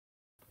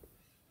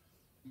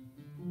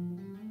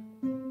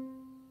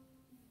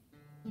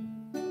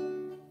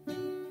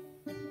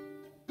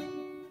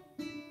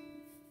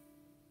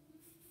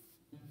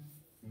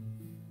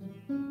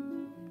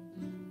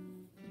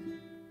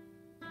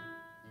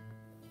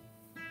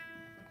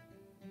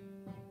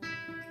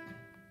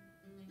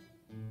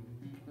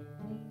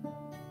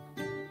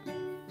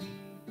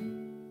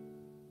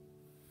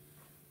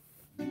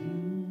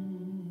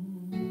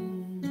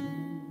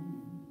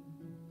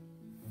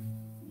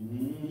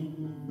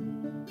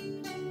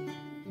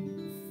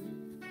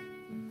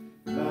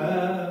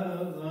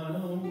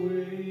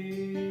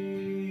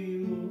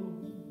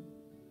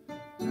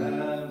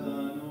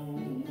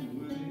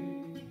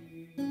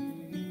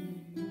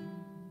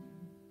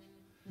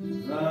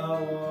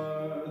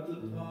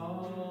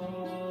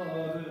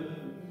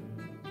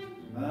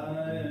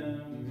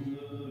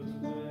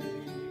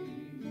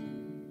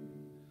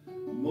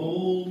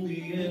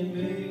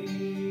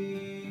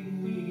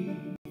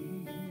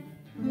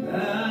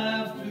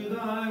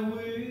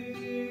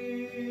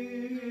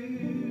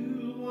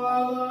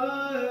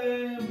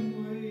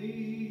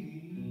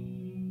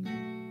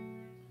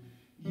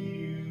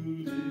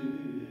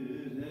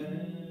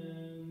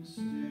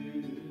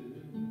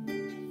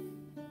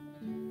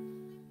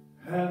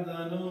Have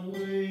thine own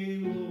way,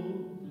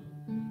 Lord,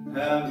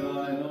 have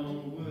thine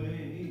own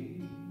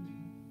way.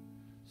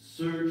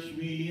 Search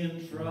me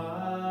and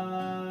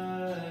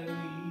try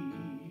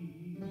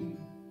me,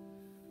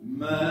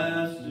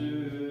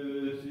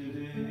 Master,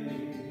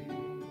 today.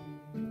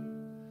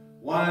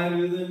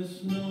 Whiter than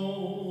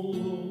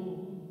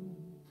snow,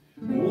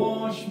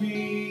 wash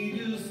me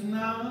just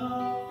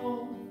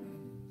now,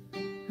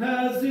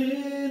 as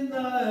in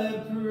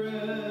thy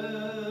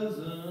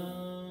presence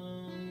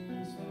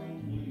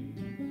humbly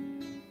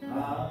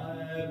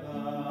I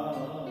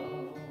bow.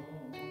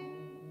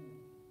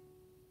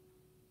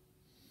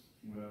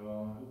 Well,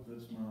 I hope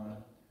that's my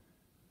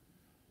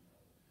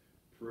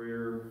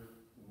prayer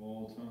of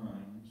all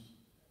times,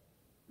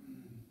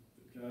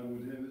 that God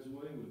would have his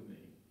way with me.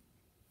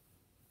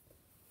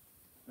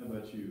 How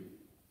about you?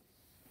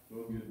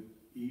 Well, good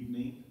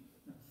evening.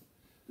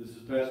 This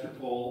is Pastor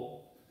Paul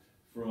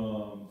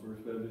from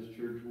First Baptist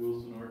Church,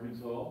 Wilson,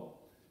 Arkansas,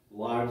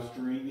 live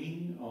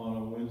streaming on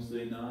a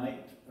Wednesday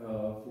night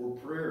for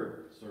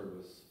prayer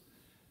service.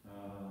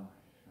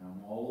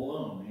 I'm all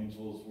alone.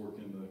 Angela's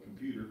working the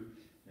computer,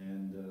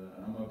 and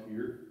I'm up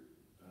here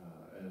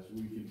as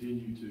we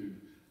continue to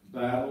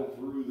battle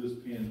through this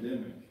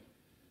pandemic.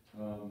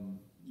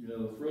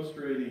 The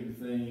frustrating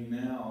thing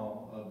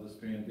now of this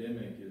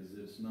pandemic is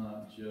it's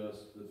not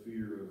just the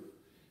fear of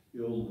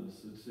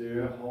illness. It's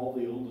all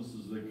the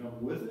illnesses that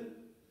come with it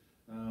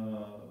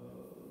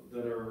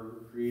that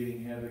are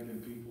creating havoc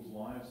in people's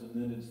lives, and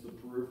then it's the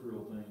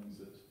peripheral things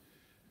that's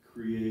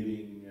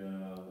creating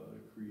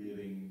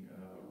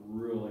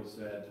really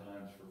sad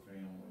times for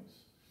families.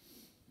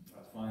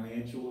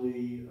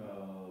 Financially,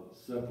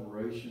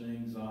 separation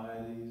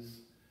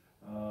anxieties,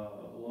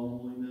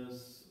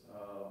 loneliness,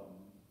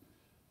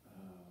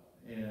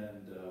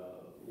 and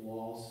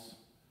loss,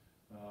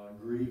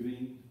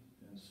 grieving,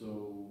 and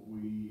so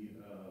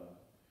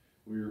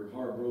we're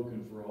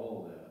heartbroken for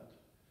all of that.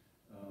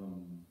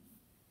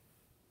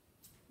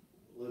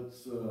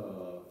 Let's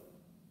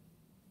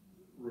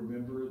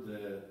remember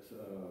that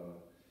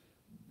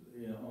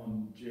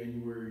on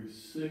January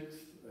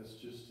 6th, that's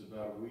just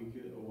about a week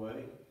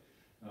away,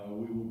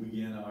 we will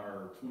begin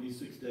our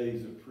 26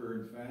 days of prayer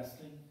and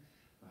fasting.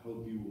 I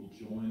hope you will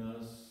join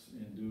us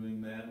in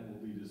doing that.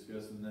 We'll be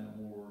discussing that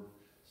more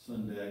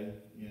Sunday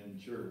in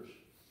church.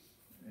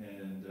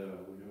 And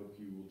we hope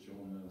you will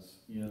join us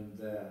in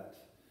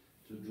that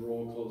to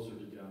draw closer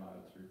to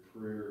God through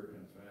prayer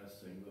and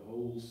fasting. The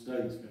whole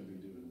state's going to be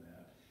doing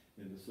that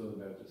in the Southern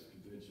Baptist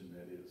Convention,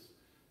 that is.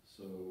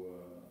 So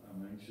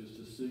I'm anxious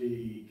to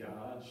see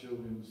God show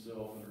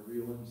himself and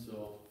reveal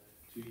himself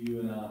to you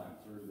and I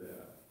through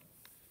that.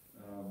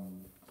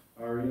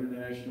 Our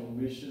international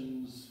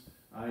missions,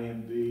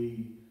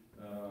 IMB,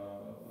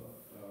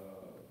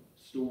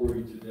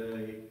 story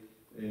today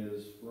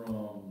is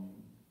from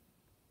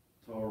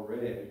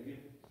Tuareg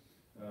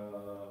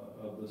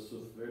of the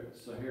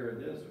Sahara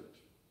Desert.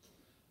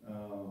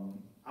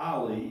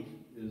 Ali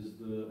is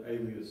the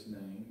alias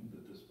name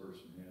that this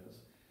person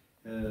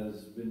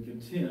has been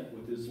content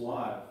with his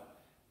life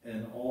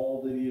and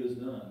all that he has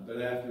done.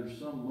 But after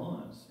some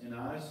months in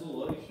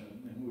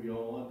isolation, and we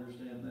all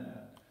understand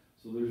that,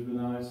 so there's been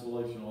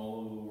isolation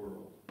all over the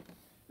world,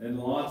 and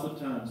lots of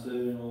time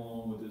sitting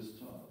along with his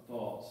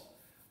thoughts,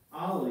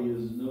 Ali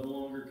is no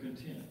longer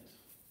content.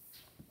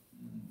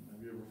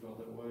 Have you ever felt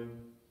that way?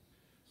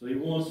 So he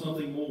wants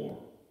something more.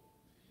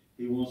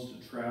 He wants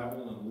to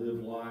travel and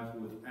live life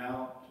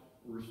without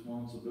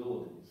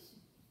responsibilities.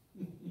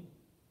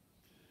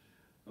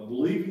 A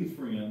believing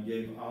friend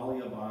gave Ali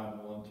a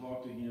Bible and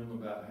talked to him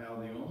about how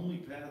the only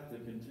path to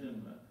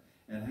contentment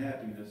and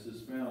happiness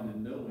is found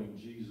in knowing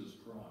Jesus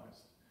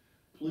Christ.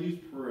 Please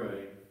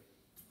pray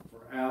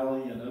for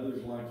Ali and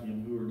others like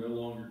him who are no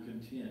longer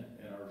content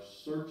and are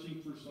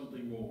searching for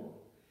something more.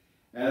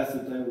 Ask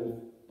that they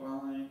will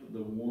find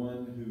the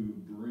one who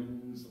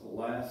brings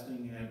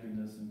lasting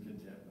happiness and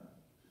contentment.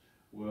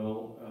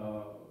 Well,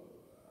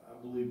 I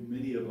believe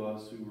many of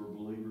us who are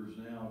believers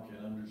now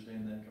can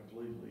understand that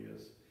completely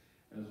as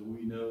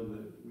we know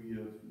that we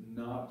have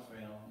not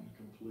found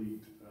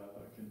complete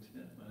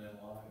contentment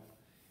in life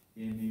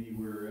in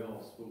anywhere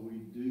else, but we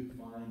do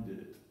find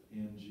it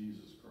in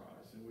Jesus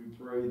Christ. And we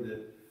pray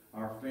that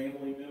our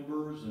family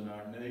members and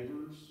our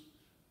neighbors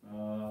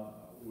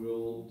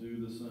will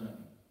do the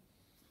same.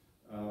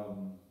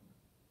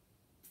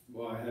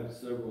 Well, I have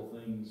several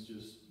things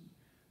just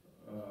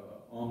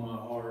on my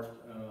heart.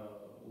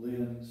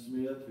 Lynn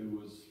Smith, who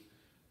was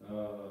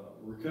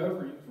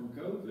recovering from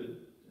COVID,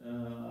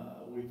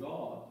 we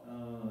thought,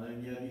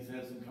 and yet he's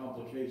had some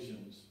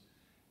complications,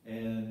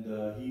 and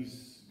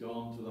he's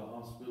gone to the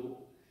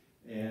hospital,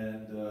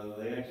 and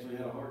they actually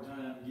had a hard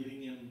time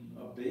getting him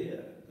a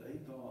bed. They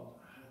thought,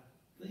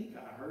 I think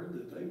I heard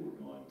that they were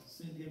going to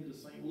send him to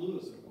St.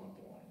 Louis at one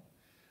point,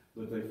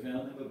 but they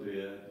found him a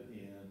bed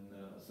in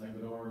St.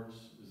 Bernard's.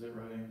 Is that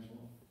right,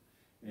 Angela?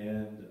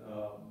 And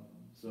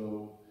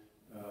so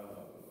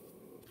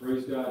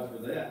praise God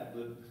for that.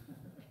 But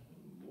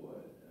boy,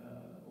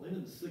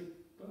 Lynn's sick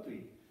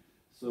puppy.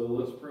 So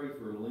let's pray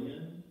for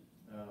Lynn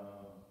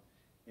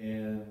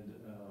and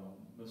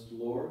Miss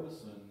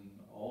Dolores and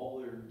all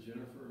their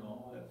Jennifer and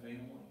all that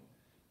family,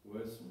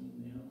 Wesley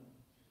and them,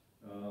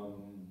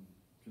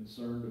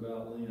 concerned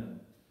about Lynn.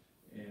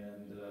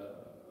 And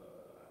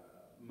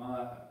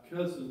my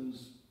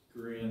cousin's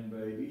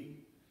grandbaby,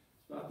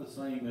 it's about the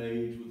same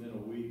age, within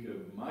a week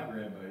of my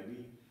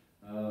grandbaby.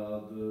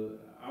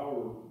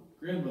 Our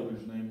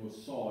grandmother's name was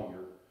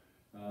Sawyer.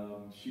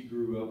 She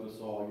grew up a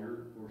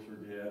Sawyer. Of course, her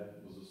dad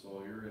was a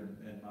Sawyer,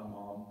 and my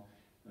mom,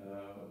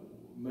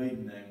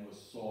 maiden name was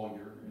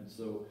Sawyer. And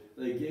so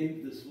they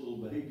gave this little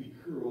baby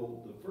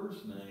girl the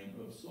first name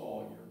of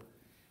Sawyer.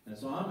 And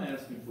so I'm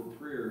asking for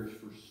prayers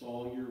for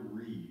Sawyer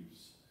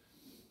Reeves.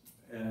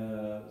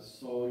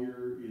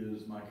 Sawyer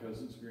is my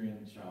cousin's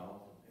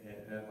grandchild,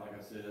 like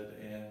I said,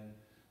 and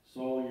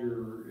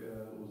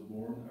Sawyer was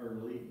born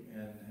early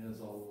and has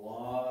a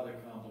lot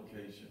of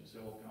complications,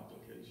 health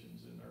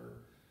complications in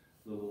her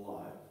little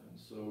life. And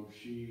so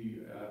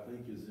she, I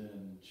think, is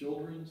in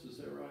children's. Is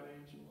that right,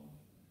 Angela?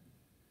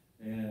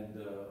 And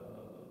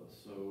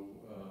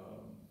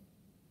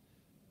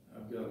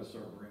I've got to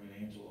start bringing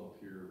Angela up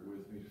here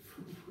with me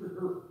for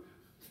prayer.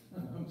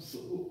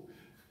 So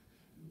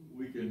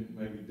we can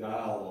maybe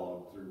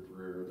dialogue through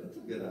prayer. That's a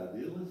good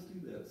idea. Let's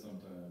do that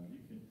sometime.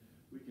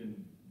 We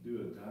can do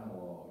a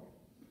dialogue.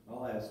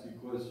 I'll ask you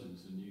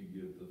questions and you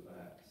give the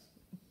facts.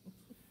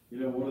 You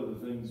know, one of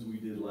the things we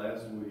did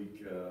last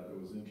week that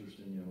was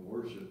interesting in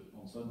worship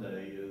on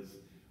Sunday is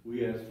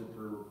we asked for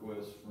prayer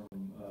requests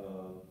from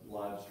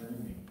live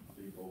streaming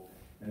people.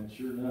 And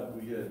sure enough,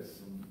 we had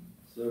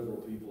several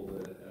people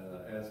that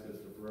asked us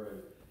to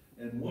pray.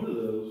 And one of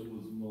those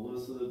was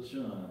Melissa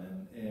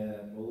Chun.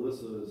 And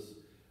Melissa's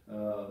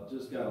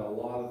just got a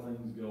lot of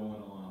things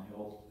going on,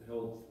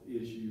 health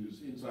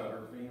issues inside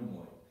her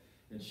family.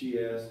 And she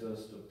asked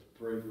us to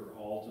pray for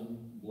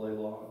Alton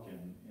Blaylock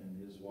and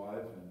his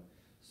wife and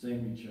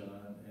Sammy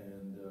Chun,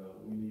 and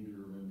we need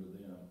to remember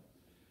them.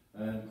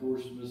 And of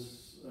course,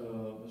 Miss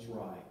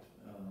Wright,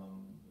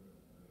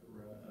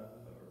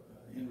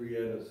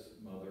 Henrietta's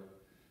mother,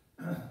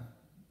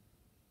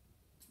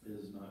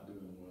 is not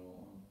doing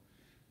well.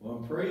 Well,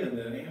 I'm praying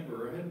that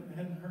Amber, I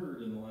hadn't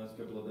heard in the last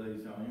couple of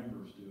days how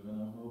Amber's doing.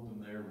 I'm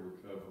hoping they're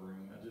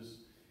recovering. I just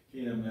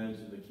can't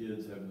imagine the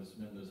kids having to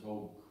spend this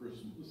whole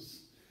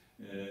Christmas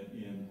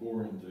in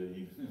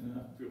quarantine.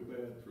 I feel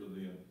bad for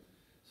them.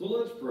 So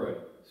let's pray,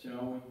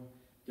 shall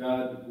we?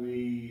 God,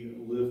 we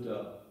lift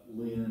up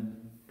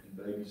Lynn and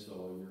baby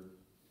Sawyer.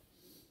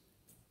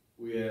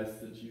 We ask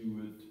that you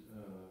would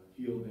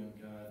heal them,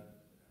 God.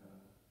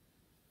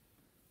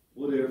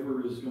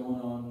 Whatever is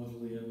going on with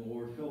Lynn,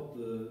 Lord, help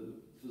the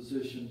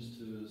physicians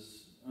to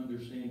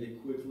understand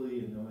it quickly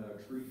and know how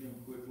to treat him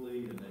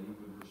quickly, and that he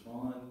would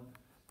respond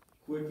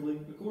quickly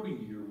according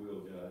to your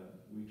will, God.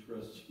 We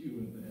trust you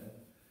in that.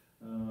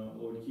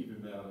 Lord, keep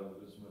him out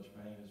of as much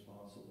pain as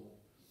possible.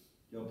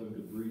 Help him to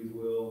breathe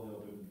well.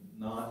 Help him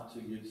not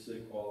to get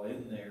sick while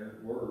in there,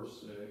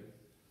 worse,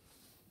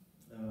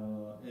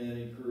 and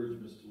encourage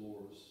Miss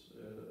Dolores.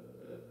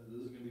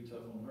 This is going to be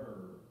tough on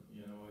her,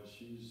 you know, as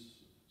she's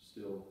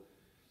still,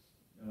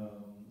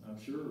 I'm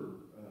sure,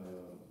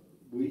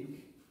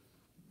 weak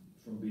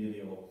from being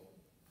ill.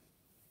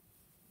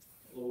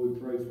 Lord, we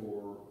pray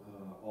for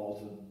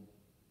Alton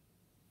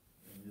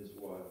and his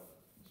wife,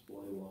 Miss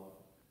Blaylock.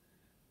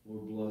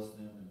 Lord, bless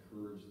them,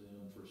 encourage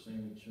them. For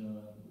Sammy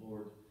Chun,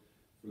 Lord,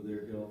 for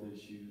their health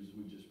issues,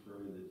 we just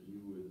pray that you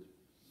would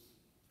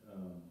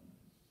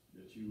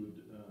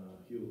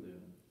heal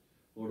them.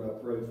 Lord, I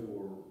pray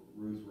for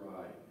Ruth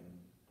Wright, and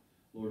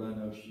Lord, I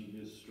know she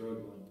is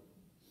struggling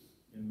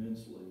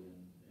immensely,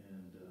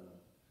 and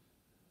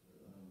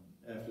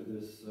after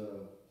this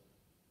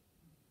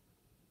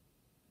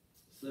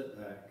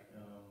setback,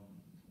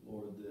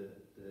 Lord,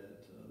 that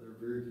they're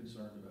very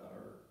concerned about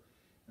her.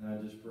 And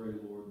I just pray,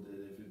 Lord, that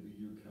if it be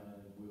your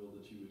kind of will,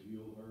 that you would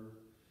heal her.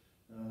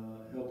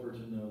 Help her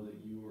to know that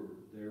you are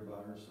there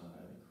by her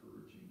side,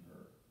 encouraging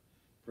her.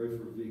 Pray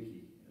for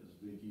Vicki, as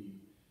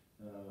Vicki,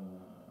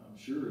 I'm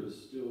sure, is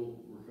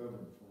still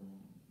recovering from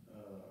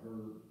her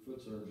foot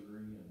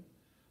surgery. And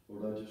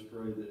Lord, I just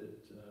pray that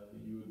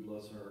you would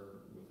bless her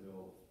with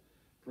health.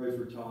 Pray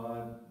for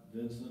Todd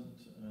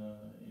Vincent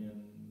in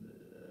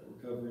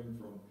recovering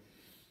from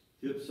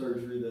hip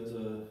surgery. That's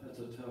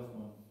a tough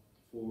one.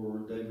 For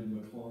David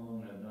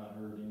McClung, I've not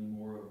heard any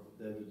more of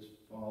David's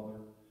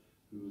father,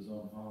 who is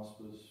on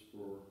hospice.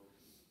 For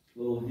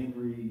little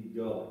Henry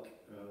Gullick,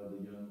 the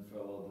young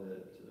fellow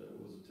that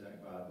was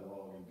attacked by a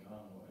dog in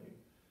Conway,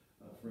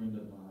 a friend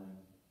of mine,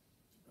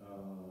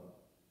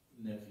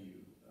 nephew.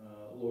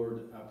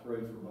 Lord, I pray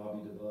for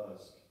Bobby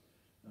DeBusk,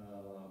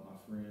 my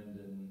friend,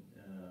 and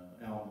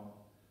Alma,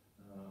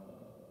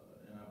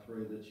 and I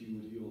pray that you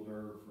would heal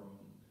her from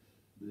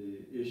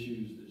the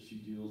issues that she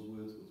deals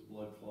with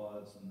blood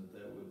clots, and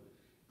that would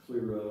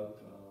clear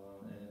up,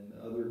 and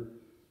other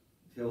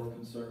health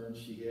concerns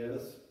she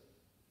has.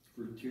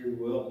 For Terry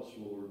Welch,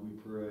 Lord, we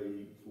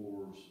pray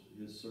for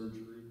his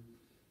surgery.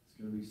 It's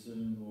going to be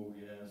soon. Lord,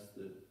 we ask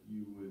that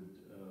you would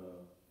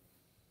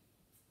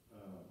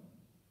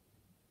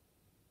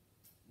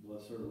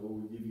Bless her,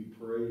 Lord. We give you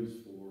praise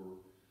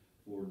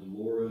for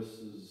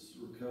Dolores'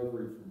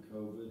 recovery from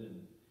COVID,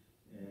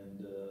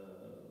 and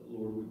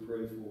Lord, we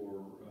pray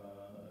for.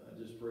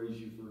 I just praise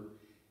you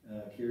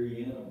for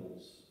Carrie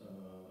Animals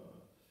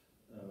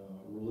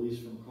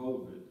released from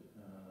COVID,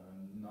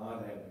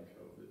 not having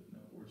COVID. No,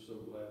 we're so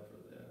glad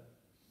for that.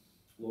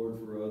 Lord,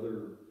 for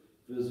other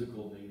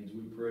physical needs,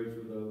 we pray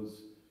for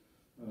those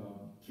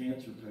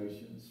cancer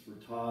patients,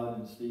 for Todd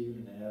and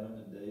Stephen and Adam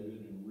and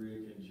David and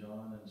Rick and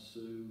John and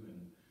Sue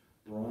and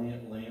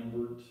Bryant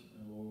Lambert.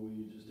 And Lord,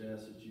 we just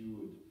ask that you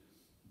would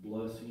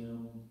bless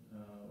him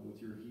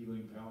with your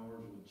healing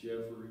powers, with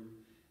Jeffrey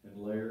and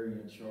Larry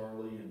and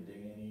Charlie and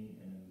Danny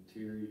and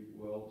Terry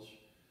Welch.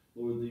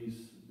 Lord,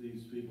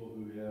 these people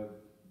who have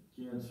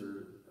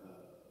cancer,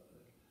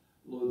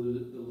 Lord,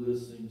 the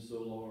list seems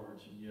so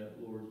large, and yet,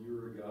 Lord,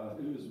 you're a God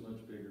who is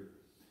much bigger,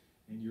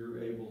 and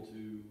you're able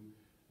to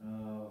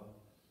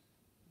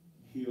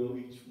heal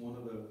each one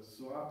of those.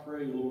 So I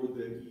pray, Lord,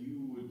 that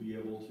you would be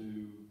able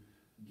to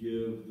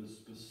give the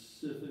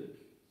specific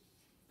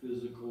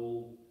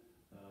physical,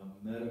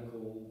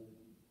 medical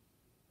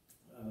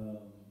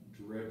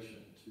direction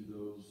to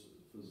those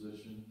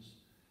physicians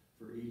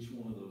for each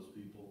one of those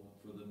people,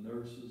 for the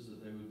nurses,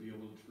 that they would be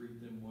able to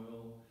treat them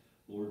well,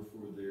 Lord,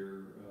 for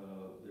their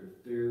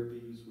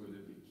therapies, whether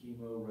it be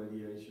chemo,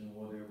 radiation,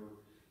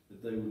 whatever,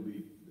 that they would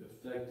be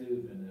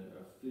effective and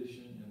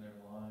efficient in their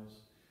lives.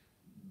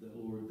 That,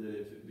 Lord, that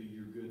if it be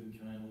your good and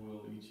kind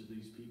will, each of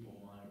these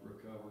people might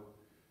recover.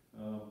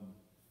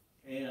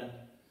 And,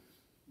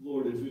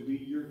 Lord, if it be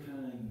your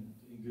kind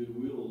and good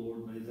will,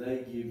 Lord, may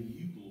they give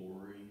you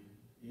glory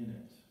in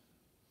it.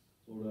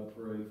 Lord, I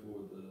pray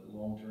for the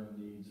long-term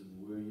needs of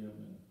William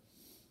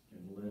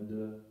and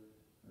Linda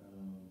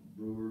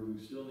Brewer, who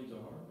still needs a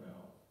heart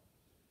valve.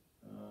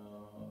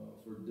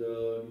 For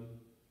Doug,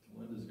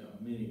 Linda's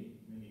got many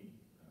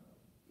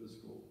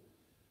physical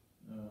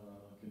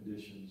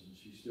conditions, and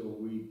she's still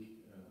weak.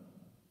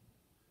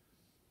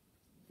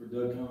 For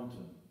Doug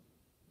Compton,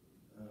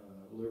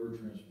 liver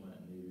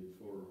transplant needed.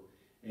 For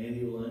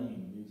Andy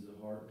Lane, needs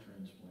a heart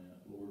transplant.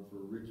 Lord, for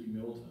Ricky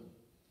Milton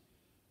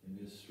and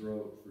his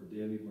stroke. For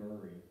Debbie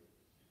Murray.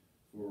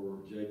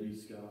 For J.B.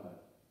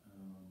 Scott,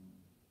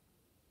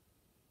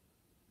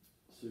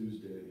 Sue's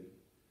daddy.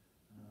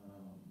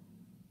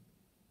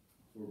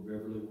 For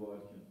Beverly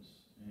Watkins,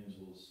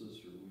 Angela's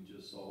sister, we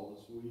just saw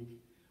this week.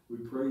 We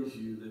praise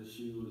you that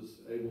she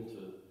was able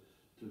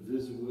to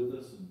visit with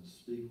us and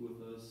speak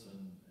with us,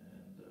 and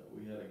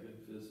we had a good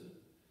visit.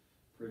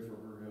 Pray for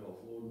her health.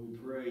 Lord, we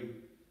pray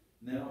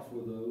now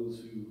for those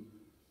who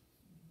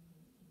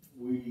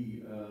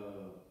we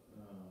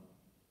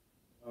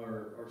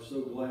are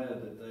so glad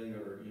that they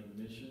are in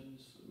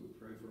missions. We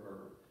pray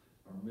for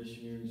our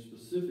missionaries,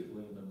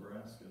 specifically in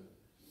Nebraska.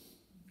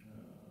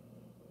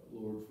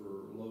 Lord,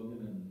 for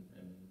Logan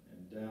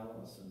and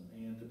Dallas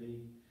and Anthony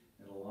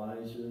and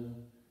Elijah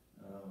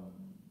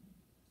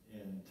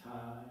and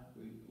Ty.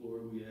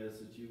 Lord, we ask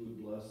that you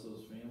would bless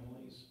those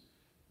families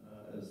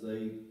as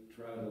they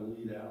try to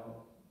lead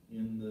out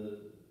in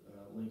the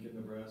Lincoln,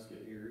 Nebraska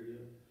area.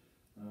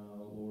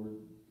 Lord,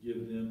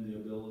 give them the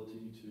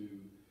ability to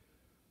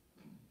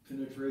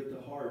penetrate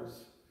the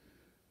hearts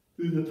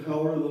through the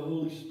power of the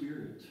Holy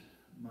Spirit,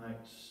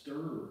 might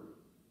stir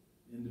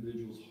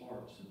individuals'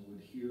 hearts and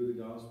would hear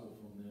the gospel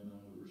from them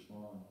and would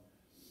respond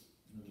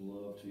in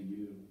love to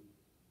you.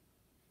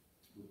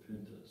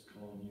 Repentance,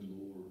 calling you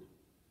Lord.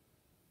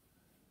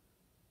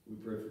 We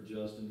pray for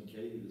Justin and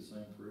Katie, the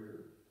same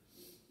prayer.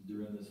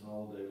 During this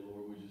holiday,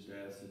 Lord, we just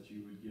ask that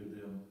you would give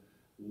them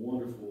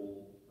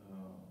wonderful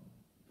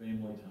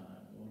family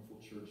time, wonderful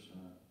church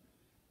time.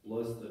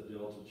 Bless the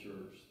Delta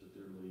Church that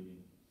they're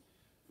leading.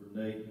 For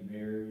Nate and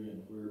Mary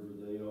and wherever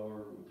they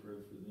are, we pray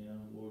for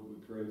them. Lord, we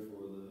pray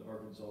for the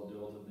Arkansas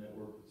Delta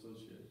Network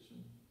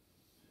Association.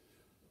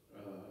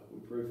 We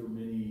pray for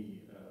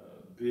many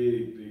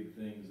big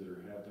things that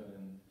are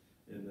happening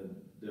in the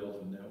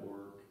Delta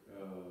Network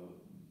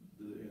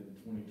in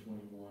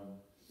 2021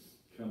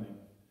 coming.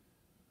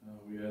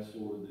 We ask,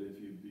 Lord, that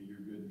if you be your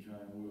good and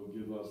kind will,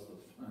 give us the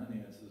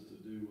finances to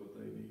do what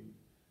they need.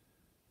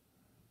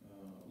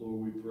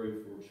 Lord, we pray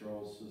for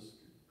Charles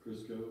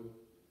Crisco,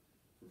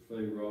 for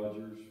Faye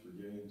Rogers, for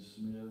Gaines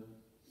Smith,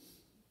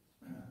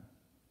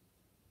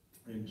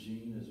 and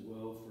Jean as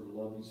well, for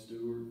Lovey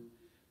Stewart,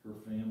 her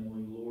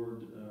family.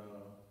 Lord,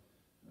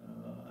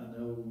 I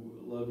know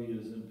Lovey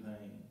is in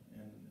pain,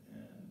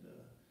 and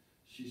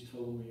she's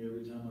told me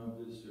every time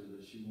I visit her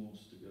that she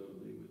wants to go to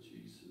be with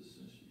Jesus,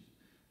 and she's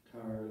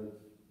tired of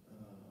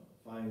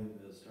fighting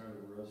this, tired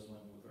of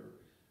wrestling with her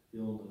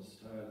illness,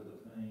 tired of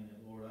the pain.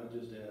 And Lord, I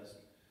just ask,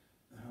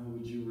 how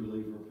would you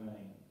relieve her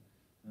pain?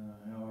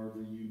 However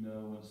you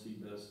know and see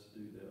best to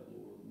do that,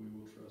 Lord. We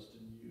will trust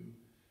in you.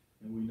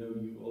 And we know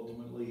you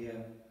ultimately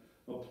have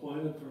a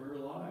plan for her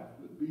life.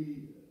 But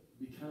be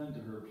kind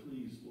to her,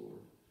 please, Lord.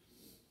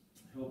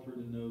 Help her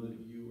to know that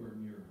you are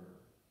near her.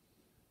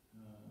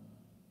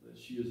 That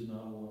she is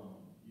not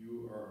alone.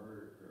 You are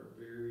her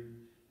very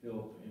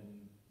help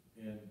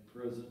in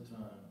present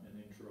time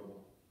and in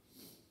trouble.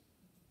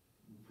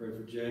 We Pray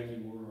for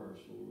Jackie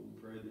Warhurst, Lord. We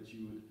pray that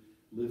you would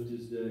lift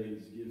his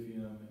days, give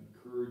him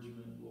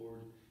encouragement,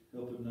 Lord.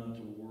 Help him not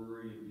to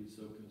worry and be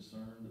so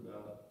concerned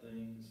about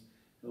things.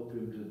 Help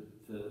him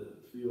to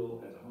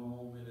feel at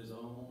home in his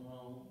own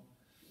home.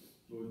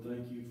 Lord,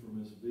 thank you for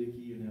Miss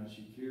Vicki and how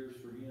she cares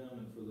for him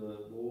and for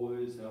the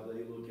boys, how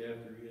they look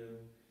after him,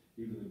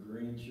 even the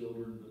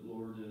grandchildren. But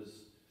Lord,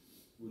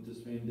 with this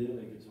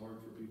pandemic, it's hard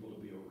for people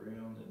to be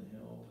around and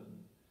help.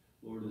 And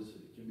Lord, it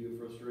can be a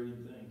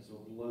frustrating thing.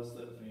 So bless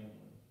that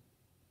family.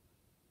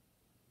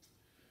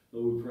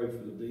 Lord, we pray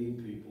for the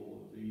Bean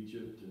people of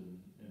Egypt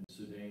and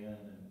Sudan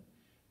and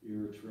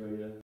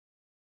Eritrea.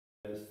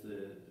 Ask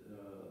that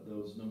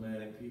those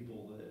nomadic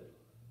people,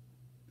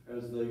 that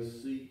as they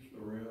seek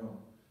around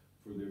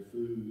for their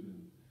food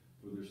and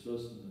for their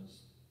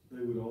sustenance,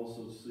 they would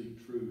also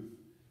seek truth.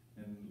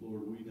 And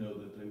Lord, we know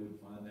that they would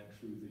find that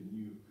truth in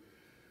you.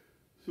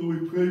 So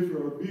we pray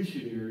for our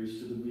missionaries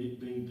to the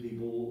Bean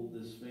people,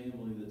 this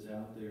family that's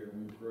out there,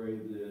 and we pray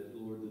that,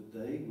 Lord, that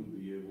they would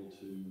be able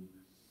to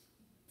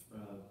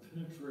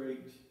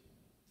penetrate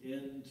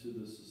into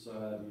the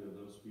society of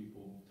those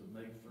people, to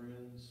make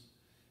friends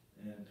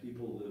and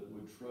people that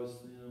would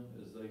trust them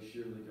as they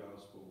share the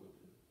gospel with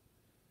them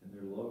and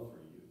their love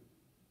for you.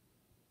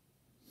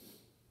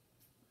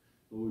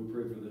 Lord, we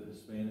pray for the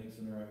Hispanics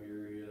in our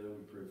area.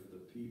 We pray for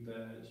the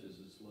P-patch as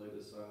it's laid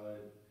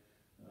aside.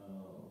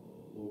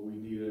 Lord, we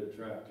need a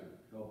tractor.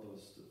 Help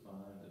us to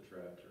find a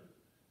tractor.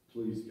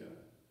 Please,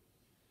 God.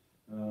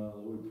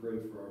 Lord, we pray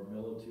for our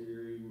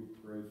military. We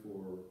pray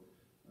for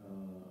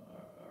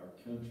our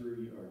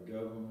country, our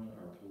government,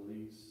 our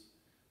police.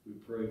 We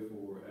pray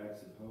for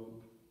acts of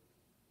hope.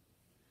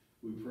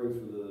 We pray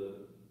for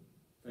the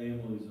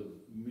families of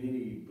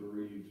many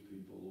bereaved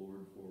people,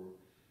 Lord, for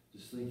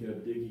just thinking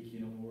of Dickie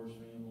Kilmore's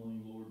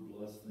family. Lord,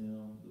 bless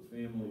them. The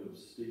family of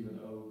Stephen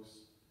Oakes.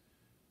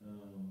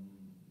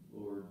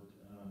 Lord,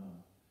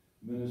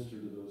 minister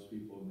to those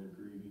people in their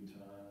grieving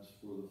times.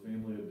 For the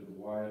family of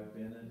Dwight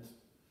Bennett,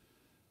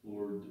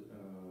 Lord,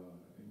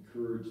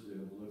 encourage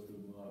them, lift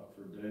them up.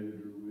 For David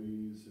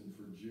Ruiz and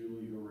for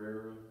Julie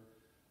Herrera,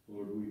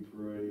 Lord, we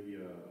pray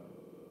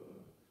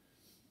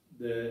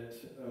that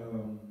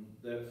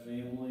that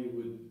family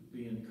would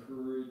be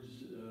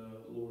encouraged,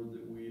 Lord,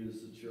 that we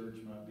as the church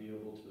might be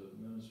able to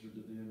minister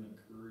to them,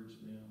 encourage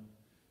them,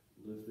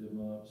 lift them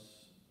up.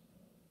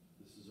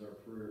 This is our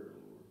prayer,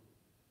 Lord.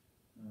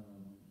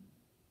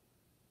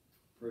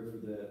 Pray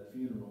for that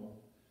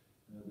funeral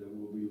that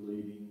we'll be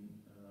leading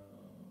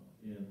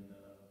in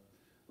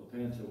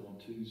Lepanto on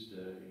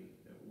Tuesday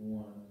at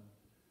 1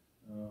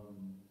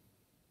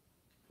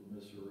 for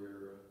Miss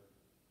Herrera.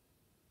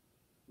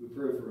 We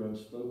pray for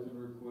unspoken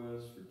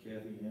requests for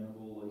Kathy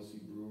Hannibal, Lacey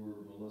Brewer,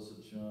 Melissa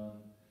Chun,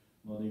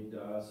 Monique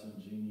Dyson,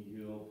 Jeannie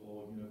Hill,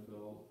 Paul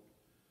Hunefeld,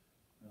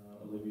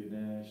 Olivia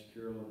Nash,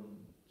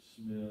 Carolyn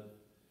Smith,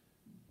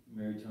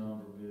 Mary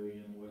Tom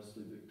Vermillion,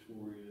 Wesley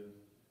Victoria,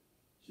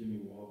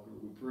 Jimmy Walker.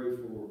 We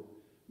pray for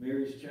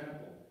Mary's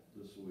Chapel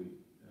this week,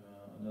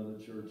 another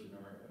church in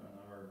our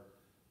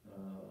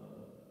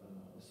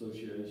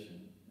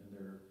association, and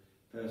their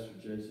pastor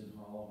Jason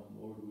Holloman.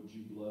 Lord, would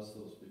you bless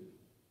those people?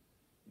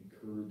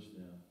 Encourage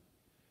them.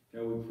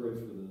 God, we pray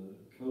for the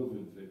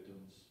COVID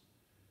victims.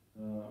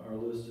 Our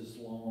list is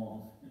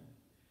long.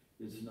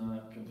 It's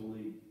not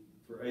complete.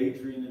 For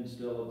Adrian and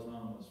Stella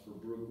Thomas, for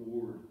Brooke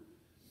Ward,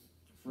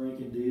 Frank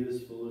and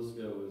Ditas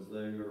Felisko as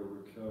they are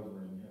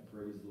recovering. I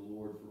praise the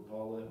Lord. For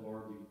Paulette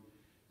Barbie,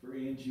 for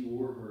Angie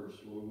Warhurst,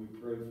 Lord, we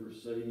pray for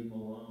Sadie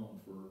Malone,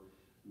 for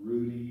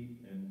Rudy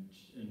and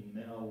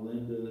now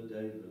Linda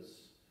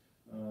Davis.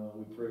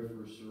 We pray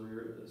for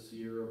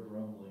Sierra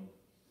Brumley,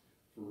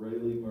 for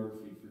Rayleigh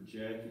Murphy, for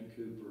Jackie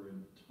Cooper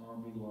and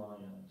Tommy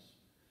Lyons.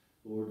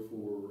 Lord,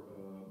 for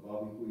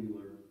Bobby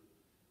Wheeler,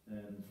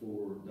 and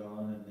for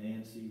Don and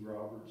Nancy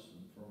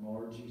Robertson, for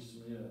Margie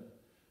Smith,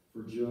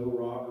 for Joe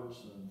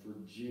Robertson, for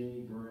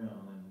Jenny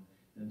Brown,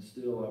 and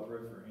still I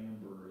pray for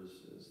Amber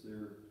as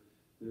they're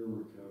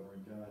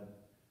recovering. God,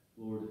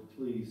 Lord,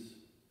 please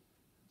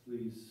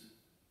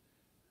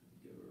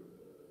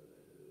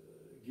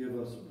give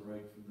us a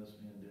break from this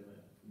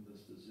pandemic, from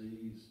this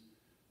disease.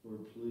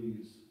 Lord,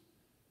 please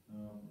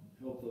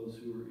help those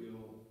who are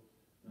ill,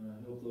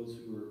 help those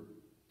who are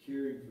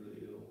caring for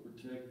the ill,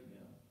 protect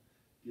them,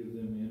 give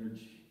them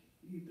energy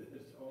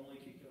that only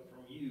can come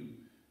from you,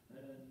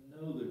 and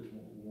know they're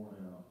worn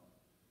out.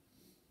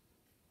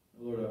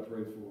 Lord, I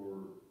pray for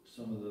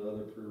some of the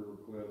other prayer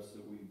requests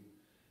that we've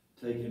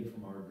taken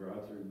from our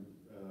drive-through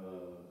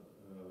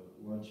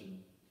luncheon,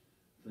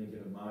 thinking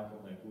of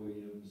Michael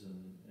McWilliams, and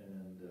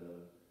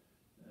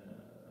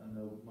I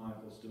know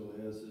Michael still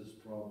has his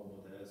problem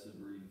with acid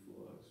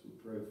reflux. We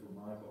pray for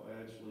Michael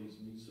Ashley's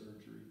knee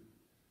surgery.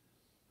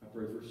 I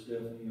pray for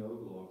Stephanie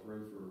Ogle. I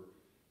pray for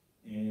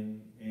Annie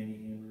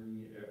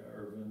Henry,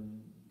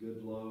 Irvin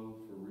Goodlow,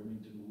 for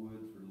Remington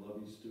Wood, for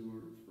Lovey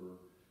Stewart, for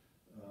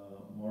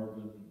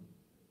Marvin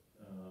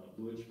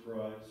Butch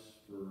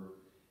Price, for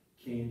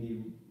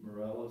Candy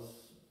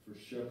Morales, for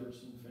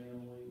Shepherdson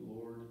family,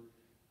 Lord.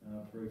 And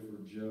I pray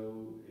for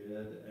Joe,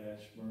 Ed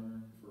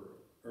Ashburn,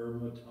 for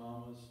Irma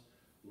Thomas,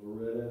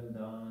 Loretta and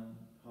Don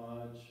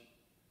Hodge,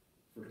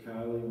 for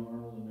Kylie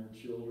Arnold and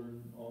their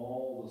children,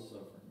 all the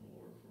suffering,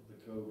 Lord, from the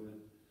COVID,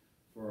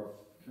 for our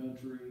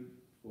country,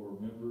 for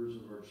members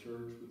of our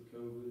church with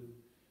COVID,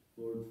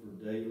 Lord, for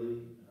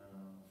daily,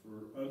 for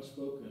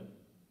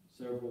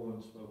several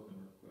unspoken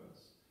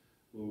requests.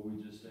 Lord,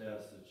 we just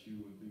ask that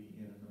you would be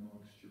in and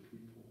amongst your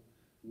people,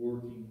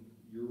 working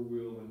your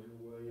will and your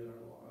way in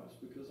our lives,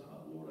 because,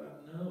 Lord,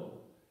 I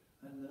know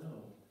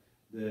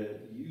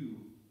that you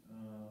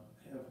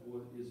have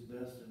what is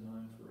best in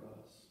mind for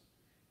us,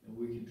 and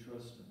we can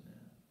trust in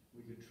that.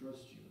 We can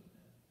trust you in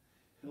that.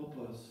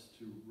 Help us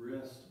to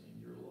rest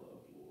in your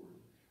love,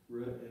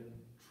 Lord, and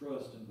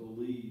trust and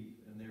believe,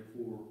 and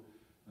therefore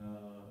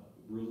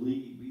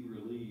be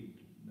relieved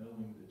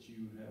knowing that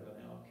you have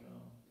an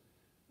outcome.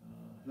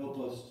 Help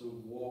us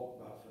to walk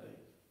by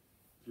faith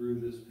through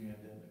this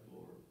pandemic,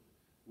 Lord.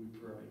 We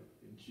pray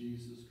in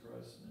Jesus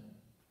Christ's name.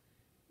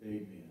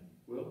 Amen.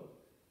 Well,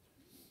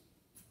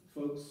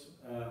 folks,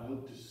 I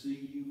hope to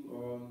see you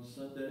on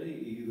Sunday,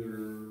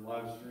 either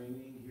live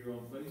streaming here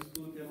on Facebook